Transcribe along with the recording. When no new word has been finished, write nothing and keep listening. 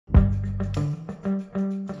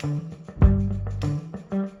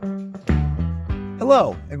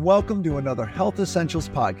Hello, and welcome to another Health Essentials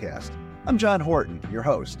podcast. I'm John Horton, your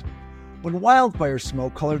host. When wildfire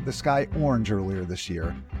smoke colored the sky orange earlier this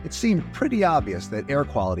year, it seemed pretty obvious that air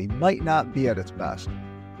quality might not be at its best.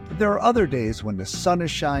 But there are other days when the sun is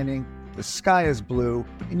shining, the sky is blue,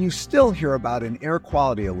 and you still hear about an air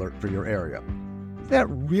quality alert for your area. Is that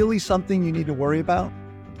really something you need to worry about?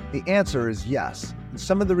 The answer is yes, and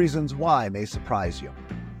some of the reasons why may surprise you.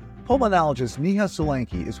 Pulmonologist Neha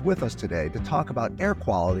Solanki is with us today to talk about air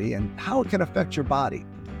quality and how it can affect your body.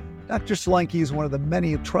 Dr. Solanki is one of the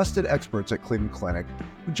many trusted experts at Cleveland Clinic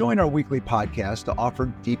who join our weekly podcast to offer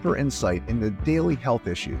deeper insight into daily health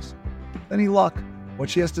issues. With any luck, what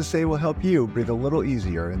she has to say will help you breathe a little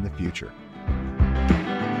easier in the future.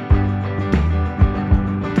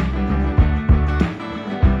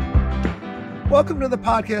 Welcome to the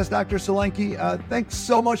podcast, Dr. Solanki. Thanks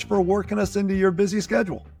so much for working us into your busy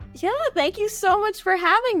schedule. Yeah, thank you so much for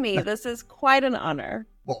having me. This is quite an honor.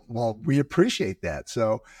 Well, we appreciate that.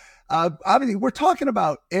 So, obviously, we're talking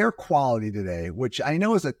about air quality today, which I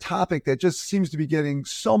know is a topic that just seems to be getting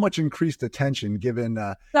so much increased attention given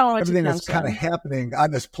everything that's kind of happening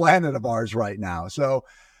on this planet of ours right now. So,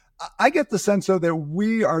 I get the sense, though, that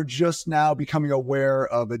we are just now becoming aware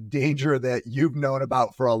of a danger that you've known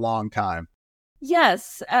about for a long time.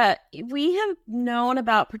 Yes, we have known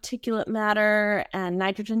about particulate matter and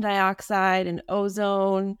nitrogen dioxide and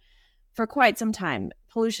ozone for quite some time.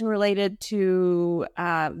 Pollution related to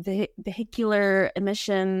vehicular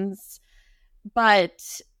emissions.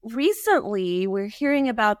 But recently, we're hearing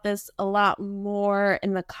about this a lot more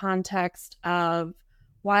in the context of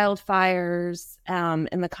wildfires,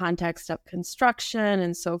 in the context of construction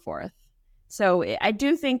and so forth. So I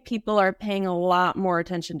do think people are paying a lot more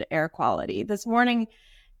attention to air quality. This morning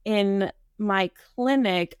in my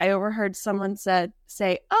clinic, I overheard someone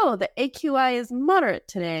say, oh, the AQI is moderate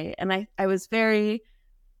today. And I was very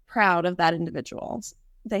proud of that individual.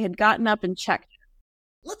 They had gotten up and checked.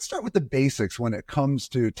 Let's start with the basics when it comes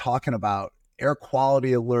to talking about air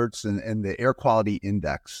quality alerts and the air quality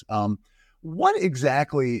index. What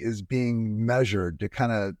exactly is being measured to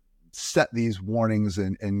kind of set these warnings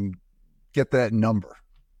and get that number?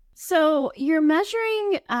 So you're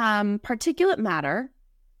measuring particulate matter,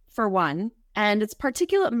 for one, and it's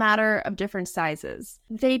particulate matter of different sizes.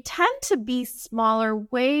 They tend to be smaller,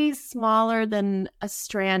 way smaller than a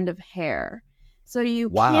strand of hair. So you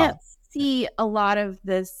can't see a lot of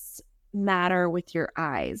this matter with your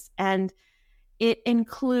eyes. And it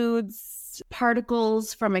includes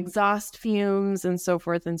particles from exhaust fumes and so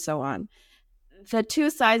forth and so on. The two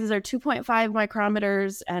sizes are 2.5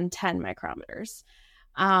 micrometers and 10 micrometers.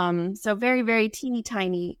 So very, very teeny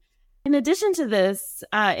tiny. In addition to this,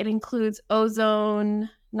 it includes ozone,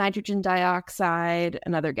 nitrogen dioxide,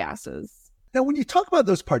 and other gases. Now, when you talk about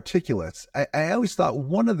those particulates, I always thought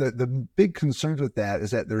one of the big concerns with that is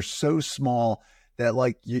that they're so small that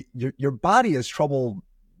like your body has trouble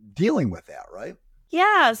dealing with that, right?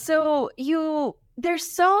 Yeah. So they're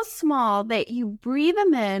so small that you breathe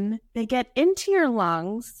them in, they get into your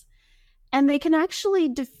lungs, and they can actually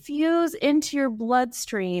diffuse into your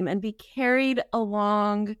bloodstream and be carried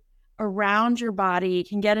along around your body,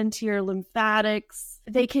 can get into your lymphatics.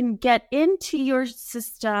 They can get into your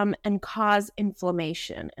system and cause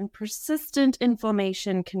inflammation. And persistent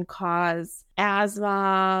inflammation can cause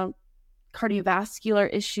asthma, cardiovascular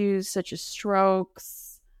issues such as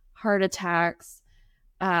strokes, heart attacks.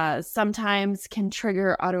 Sometimes can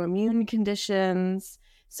trigger autoimmune conditions.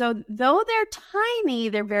 So though they're tiny,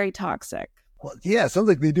 they're very toxic. Well, yeah, it sounds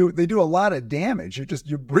like they do a lot of damage.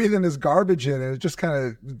 You're breathing this garbage in and it's just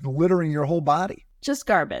kind of littering your whole body. Just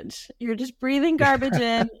garbage. You're just breathing garbage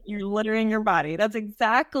in, you're littering your body. That's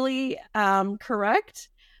exactly correct.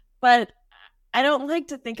 But I don't like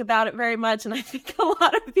to think about it very much. And I think a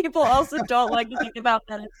lot of people also don't like to think about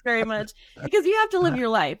that very much because you have to live your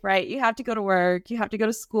life, right? You have to go to work, you have to go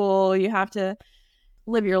to school, you have to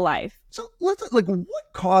live your life. So what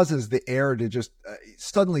causes the air to just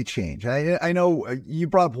suddenly change? I know you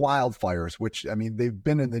brought up wildfires, which, I mean, they've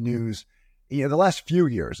been in the news, the last few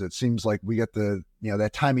years. It seems like we get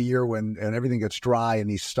that time of year when everything gets dry and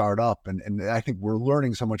these start up. And I think we're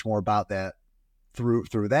learning so much more about that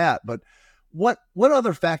through that. But what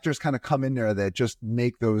other factors kind of come in there that just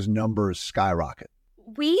make those numbers skyrocket?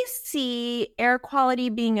 We see air quality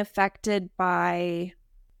being affected by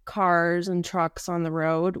cars and trucks on the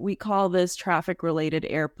road. We call this traffic-related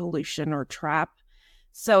air pollution, or TRAP.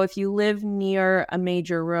 So if you live near a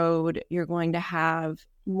major road, you're going to have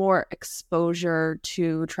more exposure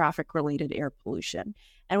to traffic-related air pollution.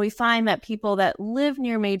 And we find that people that live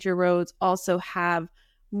near major roads also have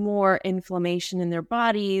more inflammation in their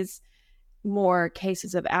bodies more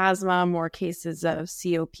cases of asthma, more cases of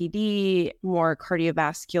COPD, more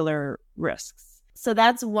cardiovascular risks. So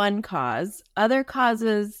that's one cause. Other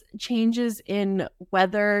causes, changes in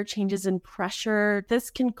weather, changes in pressure.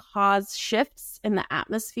 This can cause shifts in the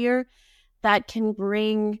atmosphere that can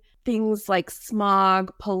bring things like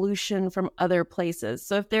smog, pollution from other places.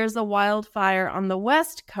 So if there's a wildfire on the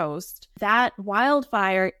West Coast, that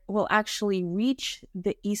wildfire will actually reach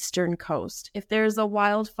the eastern coast. If there's a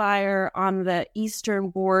wildfire on the eastern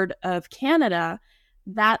board of Canada,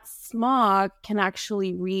 that smog can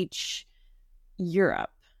actually reach Europe.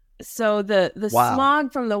 So the Wow.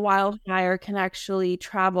 smog from the wildfire can actually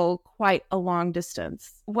travel quite a long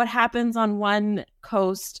distance. What happens on one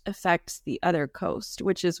coast affects the other coast,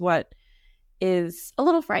 which is what is a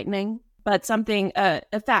little frightening, but something,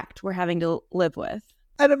 a fact we're having to live with.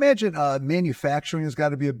 I'd imagine manufacturing has got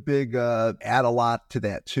to be a big add a lot to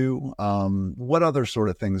that too. What other sort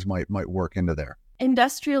of things might work into there?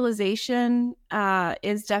 Industrialization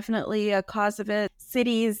is definitely a cause of it.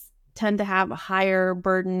 Cities tend to have a higher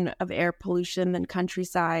burden of air pollution than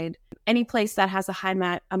countryside. Any place that has a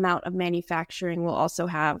high amount of manufacturing will also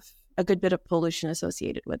have a good bit of pollution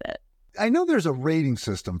associated with it. I know there's a rating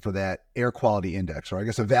system for that air quality index, or I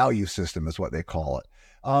guess a value system is what they call it.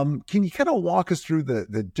 Can you kind of walk us through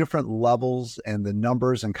the different levels and the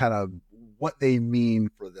numbers and kind of what they mean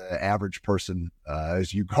for the average person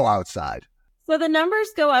as you go outside? So the numbers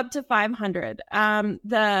go up to 500.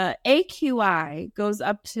 The AQI goes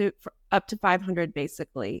up to 500,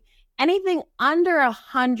 basically. Anything under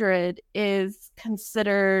 100 is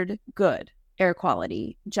considered good air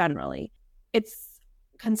quality, generally. It's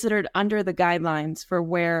considered under the guidelines for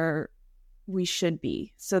where we should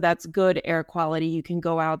be. So that's good air quality. You can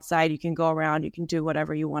go outside, you can go around, you can do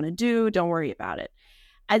whatever you want to do. Don't worry about it.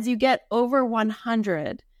 As you get over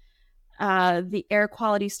 100, the air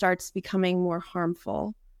quality starts becoming more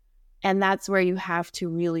harmful. And that's where you have to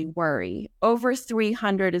really worry. Over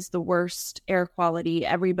 300 is the worst air quality.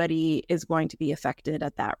 Everybody is going to be affected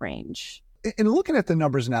at that range. In looking at the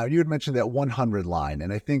numbers now, you had mentioned that 100 line,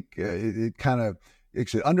 and I think it kind of,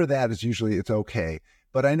 under that is usually it's okay.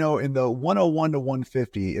 But I know in the 101 to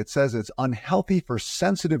 150, it says it's unhealthy for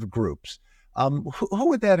sensitive groups. Who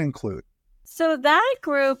would that include? So that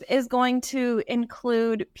group is going to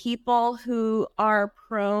include people who are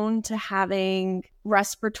prone to having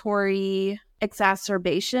respiratory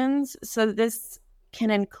exacerbations. So this can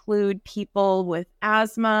include people with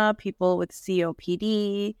asthma, people with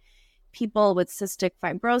COPD, people with cystic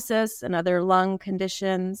fibrosis and other lung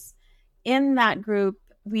conditions. In that group,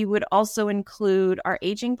 we would also include our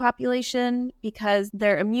aging population because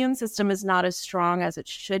their immune system is not as strong as it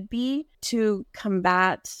should be to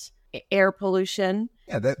combat air pollution.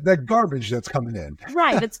 Yeah, that garbage that's coming in.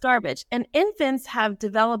 Right, it's garbage. And infants have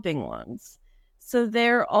developing lungs. So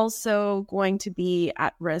they're also going to be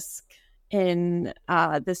at risk in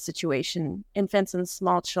this situation, infants and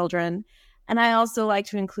small children. And I also like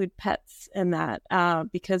to include pets in that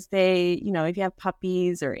because they, if you have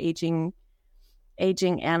puppies or aging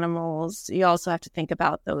animals, you also have to think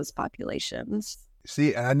about those populations.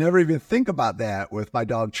 See, I never even think about that with my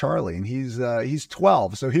dog Charlie, and he's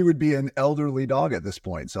 12, so he would be an elderly dog at this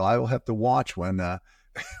point. So I will have to watch when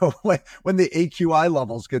when the AQI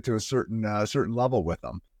levels get to a certain level with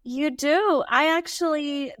them. You do. I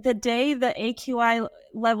actually, the day the AQI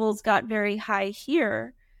levels got very high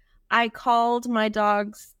here, I called my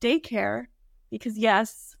dog's daycare because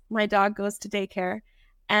yes, my dog goes to daycare,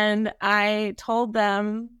 and I told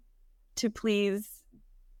them to please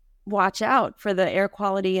watch out for the air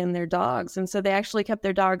quality in their dogs. And so they actually kept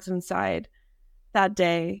their dogs inside that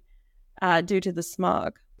day due to the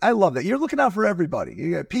smog. I love that. You're looking out for everybody.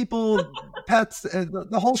 You got people, pets,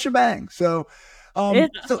 the whole shebang. So,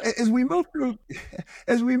 so as we move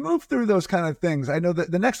through those kind of things, I know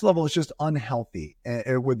that the next level is just unhealthy,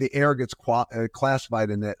 where the air gets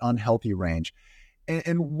classified in that unhealthy range.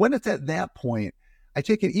 And when it's at that point, I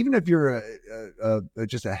take it, even if you're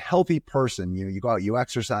just a healthy person, you go out, you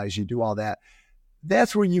exercise, you do all that,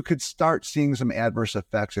 that's where you could start seeing some adverse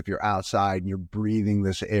effects if you're outside and you're breathing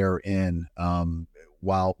this air in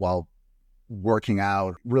while working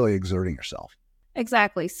out, really exerting yourself.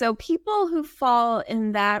 Exactly. So people who fall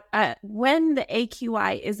in that, when the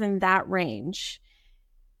AQI is in that range,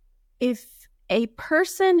 if a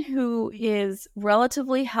person who is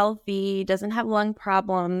relatively healthy, doesn't have lung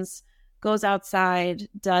problems, goes outside,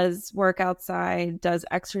 does work outside, does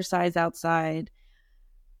exercise outside,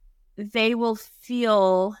 they will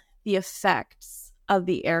feel the effects of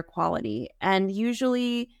the air quality. And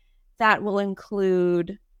usually that will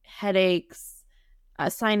include headaches,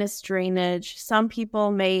 sinus drainage. Some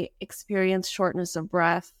people may experience shortness of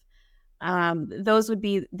breath. Those would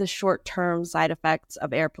be the short-term side effects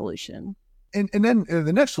of air pollution. And then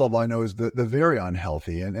the next level I know is the very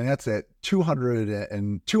unhealthy, and that's at 200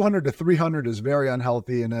 and 200 to 300 is very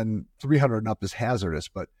unhealthy, and then 300 and up is hazardous.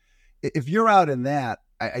 But if you're out in that,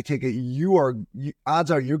 I take it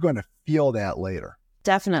odds are you're going to feel that later.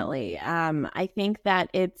 Definitely. I think that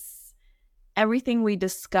it's everything we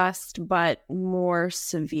discussed, but more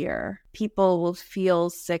severe. People will feel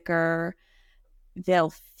sicker.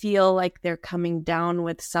 They'll feel like they're coming down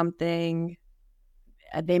with something.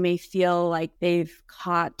 They may feel like they've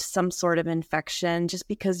caught some sort of infection just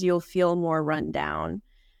because you'll feel more run down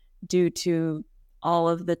due to all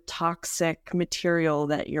of the toxic material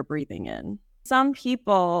that you're breathing in. Some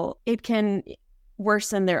people, it can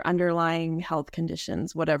worsen their underlying health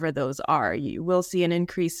conditions, whatever those are. You will see an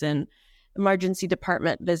increase in emergency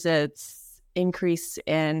department visits, increase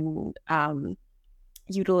in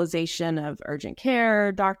utilization of urgent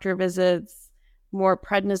care, doctor visits, more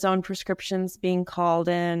prednisone prescriptions being called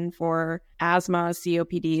in for asthma,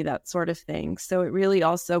 COPD, that sort of thing. So it really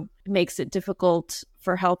also makes it difficult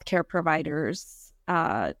for healthcare providers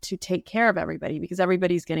to take care of everybody because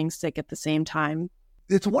everybody's getting sick at the same time.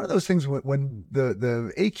 It's one of those things when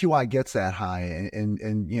the AQI gets that high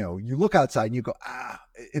and you look outside and you go,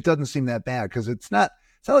 it doesn't seem that bad because it's not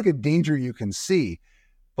like a danger you can see.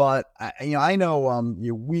 But I know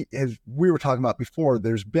we were talking about before,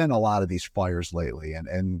 there's been a lot of these fires lately,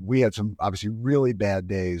 and we had some obviously really bad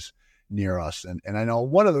days near us. And I know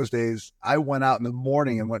one of those days I went out in the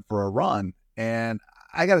morning and went for a run, and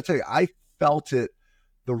I got to tell you, I felt it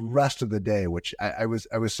the rest of the day, which I was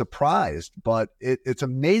surprised, but it's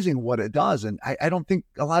amazing what it does. And I don't think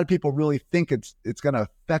a lot of people really think it's going to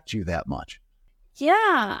affect you that much.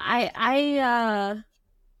 Yeah,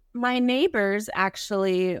 my neighbors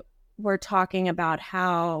actually were talking about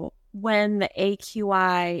how when the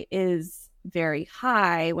AQI is very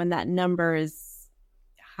high, when that number is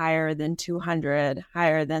higher than 200,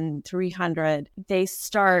 higher than 300, they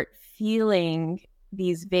start feeling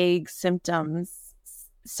these vague symptoms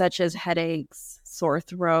such as headaches, sore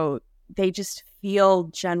throat. They just feel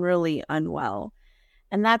generally unwell.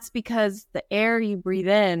 And that's because the air you breathe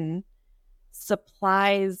in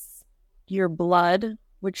supplies your blood,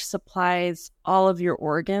 which supplies all of your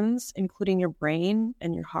organs, including your brain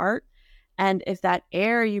and your heart. And if that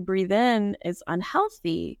air you breathe in is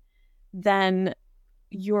unhealthy, then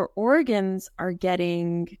your organs are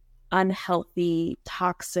getting unhealthy,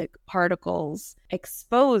 toxic particles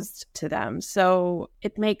exposed to them. So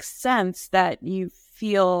it makes sense that you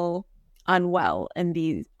feel unwell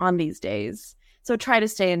on these days. So try to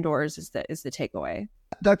stay indoors is the takeaway.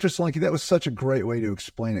 Dr. Solanki, that was such a great way to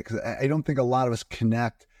explain it, because I don't think a lot of us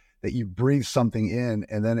connect that you breathe something in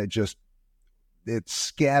and then it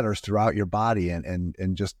scatters throughout your body and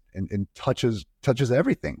touches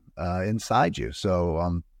everything inside you.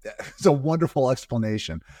 So it's a wonderful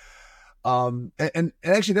explanation. And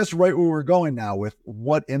actually that's right where we're going now with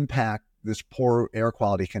what impact this poor air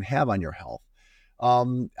quality can have on your health.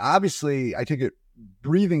 Obviously, I take it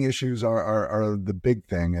breathing issues are the big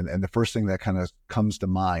thing and the first thing that kind of comes to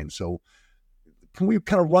mind. So can we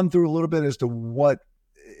kind of run through a little bit as to what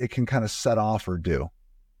it can kind of set off or do?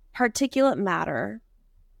 Particulate matter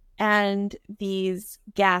and these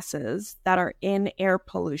gases that are in air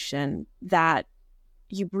pollution that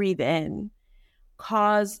you breathe in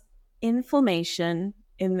cause inflammation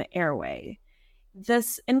in the airway.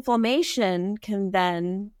 This inflammation can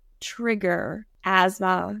then trigger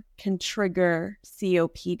asthma, can trigger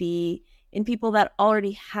COPD in people that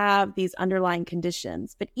already have these underlying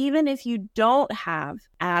conditions. But even if you don't have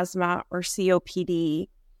asthma or COPD,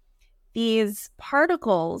 these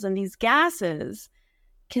particles and these gases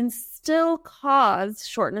can still cause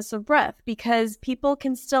shortness of breath because people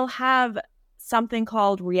can still have something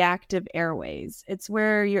called reactive airways. It's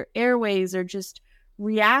where your airways are just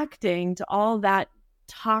reacting to all that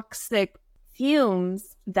toxic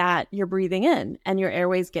fumes that you're breathing in, and your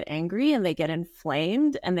airways get angry and they get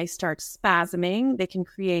inflamed and they start spasming. They can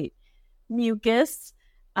create mucus,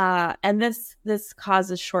 and this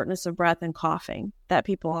causes shortness of breath and coughing that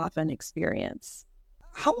people often experience.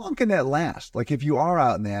 How long can that last? Like if you are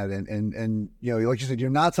out in that and like you said, you're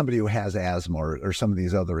not somebody who has asthma or some of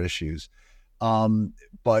these other issues,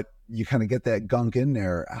 but you kind of get that gunk in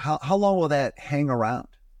there. How long will that hang around?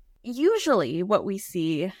 Usually what we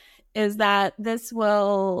see is that this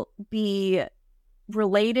will be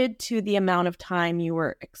related to the amount of time you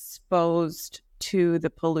were exposed to the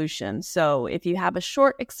pollution. So if you have a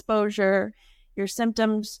short exposure, your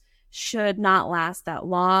symptoms should not last that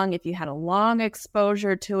long. If you had a long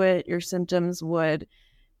exposure to it, your symptoms would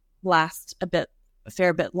last a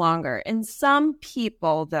fair bit longer. In some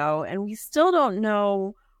people, though, and we still don't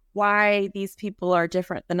know why these people are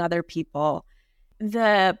different than other people,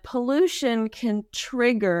 the pollution can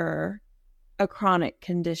trigger a chronic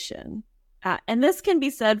condition. And this can be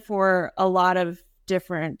said for a lot of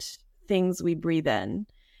different things we breathe in,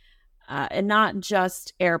 and not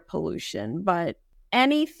just air pollution, but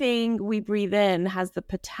anything we breathe in has the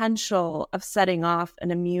potential of setting off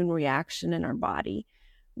an immune reaction in our body,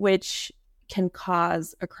 which can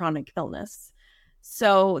cause a chronic illness.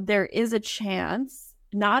 So there is a chance,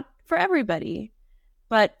 not for everybody,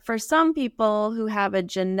 but for some people who have a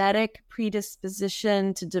genetic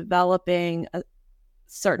predisposition to developing a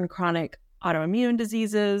certain chronic autoimmune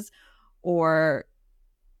diseases or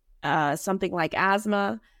something like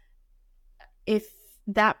asthma, if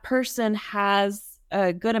that person has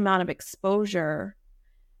a good amount of exposure,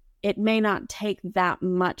 it may not take that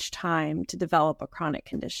much time to develop a chronic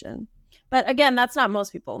condition. But again, that's not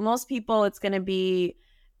most people. Most people, it's going to be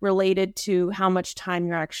related to how much time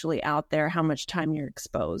you're actually out there, how much time you're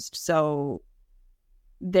exposed. So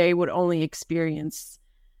they would only experience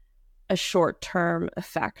a short-term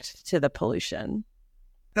effect to the pollution.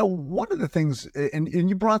 Now, one of the things, and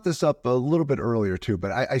you brought this up a little bit earlier too,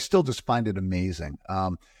 but I still just find it amazing.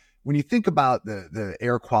 When you think about the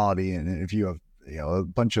air quality, and if you have a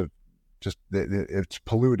bunch of just it's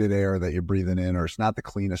polluted air that you're breathing in, or it's not the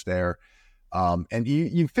cleanest air, and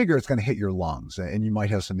you figure it's going to hit your lungs, and you might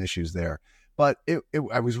have some issues there. But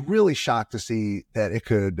I was really shocked to see that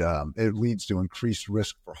it leads to increased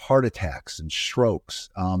risk for heart attacks and strokes.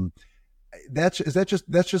 That's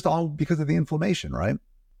just all because of the inflammation, right?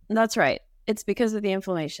 That's right. It's because of the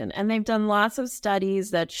inflammation. And they've done lots of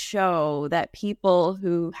studies that show that people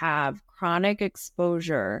who have chronic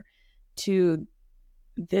exposure to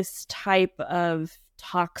this type of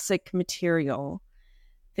toxic material,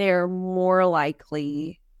 they're more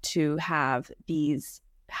likely to have these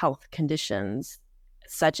health conditions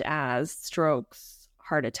such as strokes,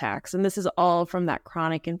 heart attacks. And this is all from that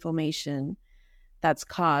chronic inflammation that's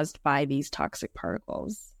caused by these toxic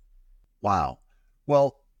particles. Wow.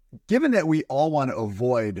 Well, given that we all want to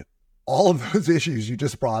avoid all of those issues you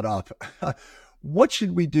just brought up, what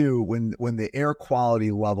should we do when the air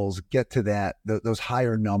quality levels get to those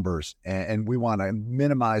higher numbers, and we want to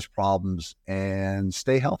minimize problems and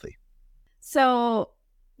stay healthy? So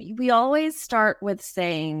we always start with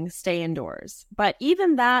saying stay indoors, but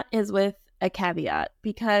even that is with a caveat,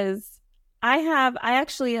 because I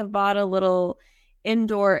actually have bought a little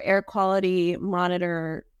indoor air quality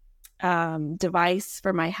monitor device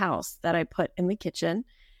for my house that I put in the kitchen.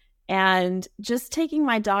 And just taking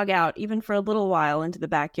my dog out, even for a little while, into the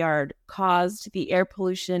backyard caused the air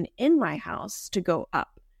pollution in my house to go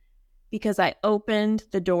up, because I opened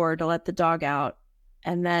the door to let the dog out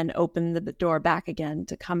and then opened the door back again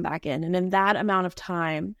to come back in. And in that amount of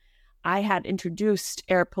time, I had introduced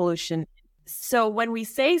air pollution. So when we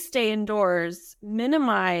say stay indoors,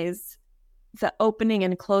 minimize the opening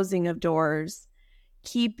and closing of doors.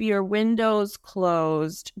 Keep your windows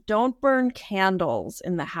closed. Don't burn candles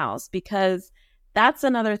in the house, because that's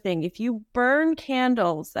another thing. If you burn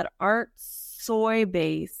candles that aren't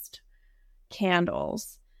soy-based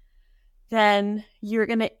candles, then you're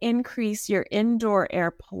going to increase your indoor air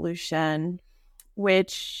pollution,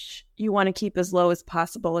 which you want to keep as low as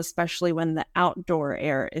possible, especially when the outdoor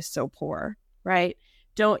air is so poor, right?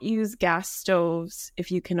 Don't use gas stoves if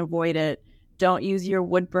you can avoid it. Don't use your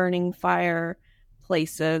wood-burning fire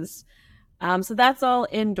places. So that's all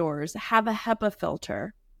indoors. Have a HEPA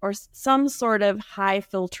filter or some sort of high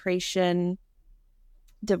filtration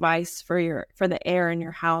device for the air in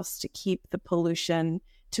your house to keep the pollution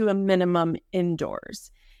to a minimum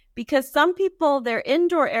indoors. Because some people, their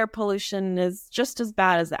indoor air pollution is just as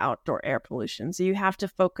bad as the outdoor air pollution. So you have to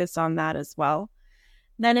focus on that as well.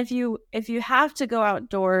 Then if you have to go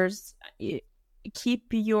outdoors, keep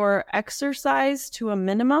your exercise to a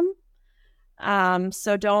minimum.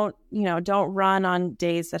 So don't run on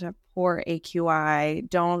days that have poor AQI.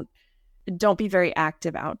 Don't be very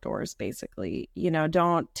active outdoors, basically.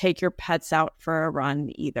 Don't take your pets out for a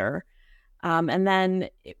run either. And then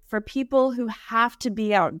for people who have to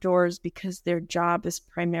be outdoors because their job is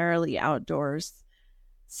primarily outdoors,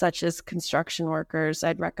 such as construction workers,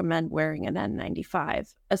 I'd recommend wearing an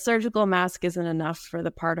N95. A surgical mask isn't enough for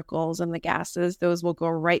the particles and the gases. Those will go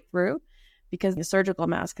right through, because the surgical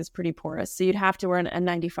mask is pretty porous. So you'd have to wear an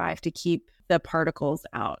N95 to keep the particles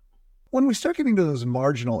out. When we start getting to those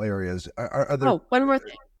marginal areas, are there... Oh, one more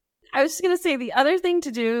thing. I was just going to say the other thing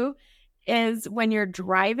to do is when you're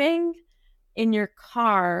driving in your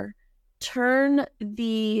car, turn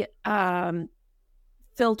the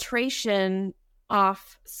filtration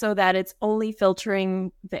off so that it's only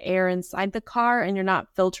filtering the air inside the car and you're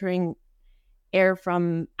not filtering air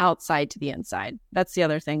from outside to the inside. That's the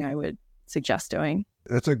other thing I would suggest doing.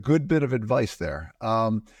 That's a good bit of advice there.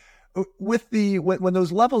 When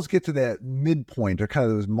those levels get to that midpoint or kind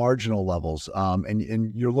of those marginal levels,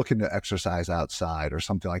 and you're looking to exercise outside or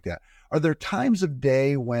something like that, are there times of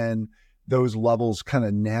day when those levels kind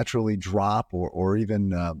of naturally drop, or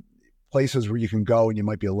even places where you can go and you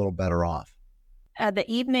might be a little better off? The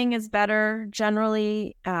evening is better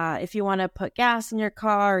generally. If you want to put gas in your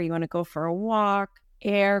car, or you want to go for a walk,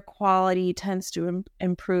 air quality tends to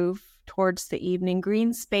improve towards the evening.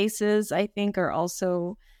 Green spaces, I think, are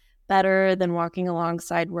also better than walking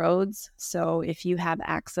alongside roads. So if you have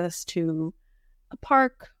access to a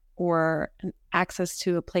park or access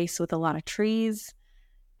to a place with a lot of trees,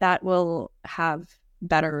 that will have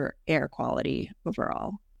better air quality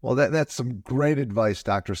overall. Well, that's some great advice,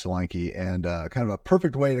 Dr. Solanki, and kind of a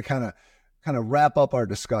perfect way to kind of wrap up our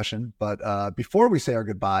discussion. But before we say our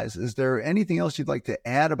goodbyes, is there anything else you'd like to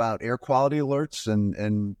add about air quality alerts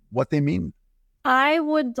and what they mean? I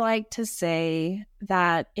would like to say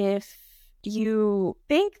that if you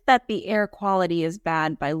think that the air quality is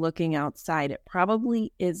bad by looking outside, it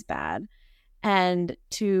probably is bad. And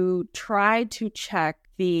to try to check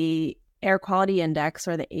the air quality index,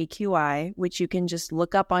 or the AQI, which you can just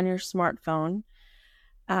look up on your smartphone,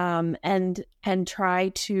 and try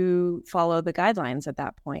to follow the guidelines at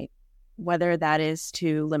that point, whether that is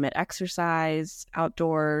to limit exercise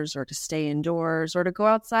outdoors or to stay indoors or to go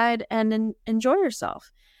outside and enjoy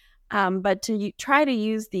yourself. But to try to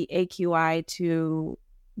use the AQI to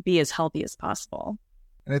be as healthy as possible.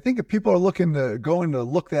 And I think if people are going to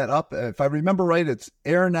look that up, if I remember right, it's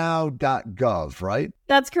airnow.gov, right?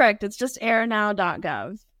 That's correct. It's just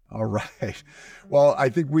airnow.gov. All right. Well, I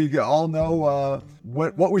think we all know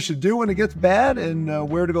what we should do when it gets bad and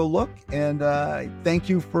where to go look. And thank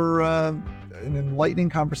you for an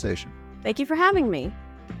enlightening conversation. Thank you for having me.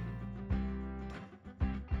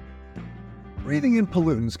 Breathing in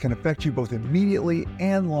pollutants can affect you both immediately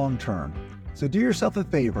and long term. So do yourself a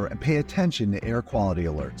favor and pay attention to air quality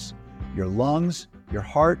alerts. Your lungs, your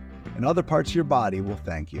heart, and other parts of your body will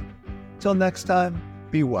thank you. Till next time,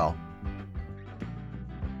 be well.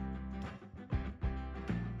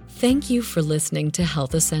 Thank you for listening to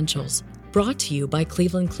Health Essentials, brought to you by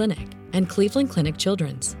Cleveland Clinic and Cleveland Clinic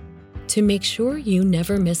Children's. To make sure you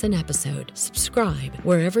never miss an episode, subscribe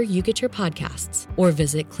wherever you get your podcasts or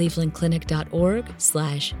visit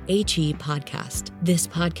clevelandclinic.org/HE podcast. This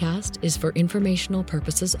podcast is for informational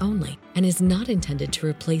purposes only and is not intended to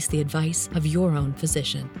replace the advice of your own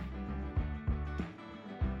physician.